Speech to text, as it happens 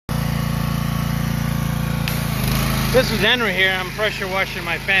This is Henry here. I'm pressure washing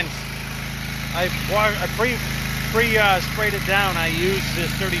my fence. I sprayed it down. I used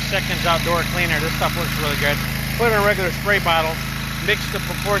this 30 seconds outdoor cleaner. This stuff works really good. Put it in a regular spray bottle. Mix the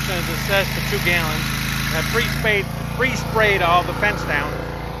proportion as it says to 2 gallons. And I pre-sprayed all the fence down.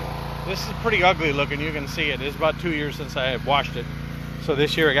 This is pretty ugly looking. You can see it. It's about 2 years since I washed it. So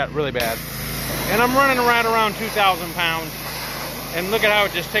this year it got really bad. And I'm running around 2,000 pounds. And look at how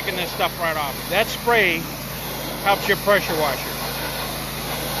it's just taking this stuff right off. That spray helps your pressure washer.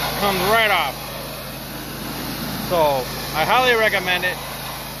 Comes right off. So I highly recommend it.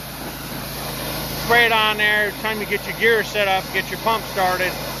 Spray it on there. Time you get your gear set up, get your pump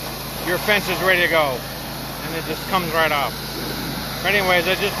started, your fence is ready to go. And it just comes right off. But anyways,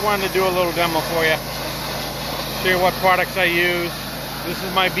 I just wanted to do a little demo for you. Show you what products I use. This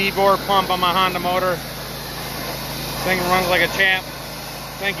is my V-bore pump on my Honda motor. Thing runs like a champ.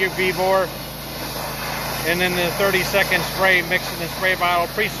 Thank you, V-bore. And then the 30-second spray, mix in the spray bottle.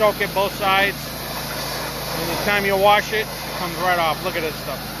 Pre-soak it both sides. And the time you wash it, it comes right off. Look at this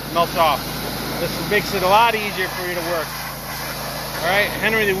stuff. It melts off. This makes it a lot easier for you to work. Alright,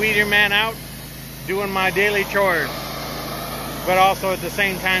 Henry the Weed Man out, doing my daily chores. But also at the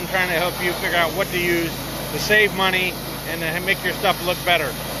same time trying to help you figure out what to use to save money and to make your stuff look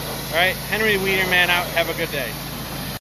better. Alright, Henry the Weed Man out. Have a good day.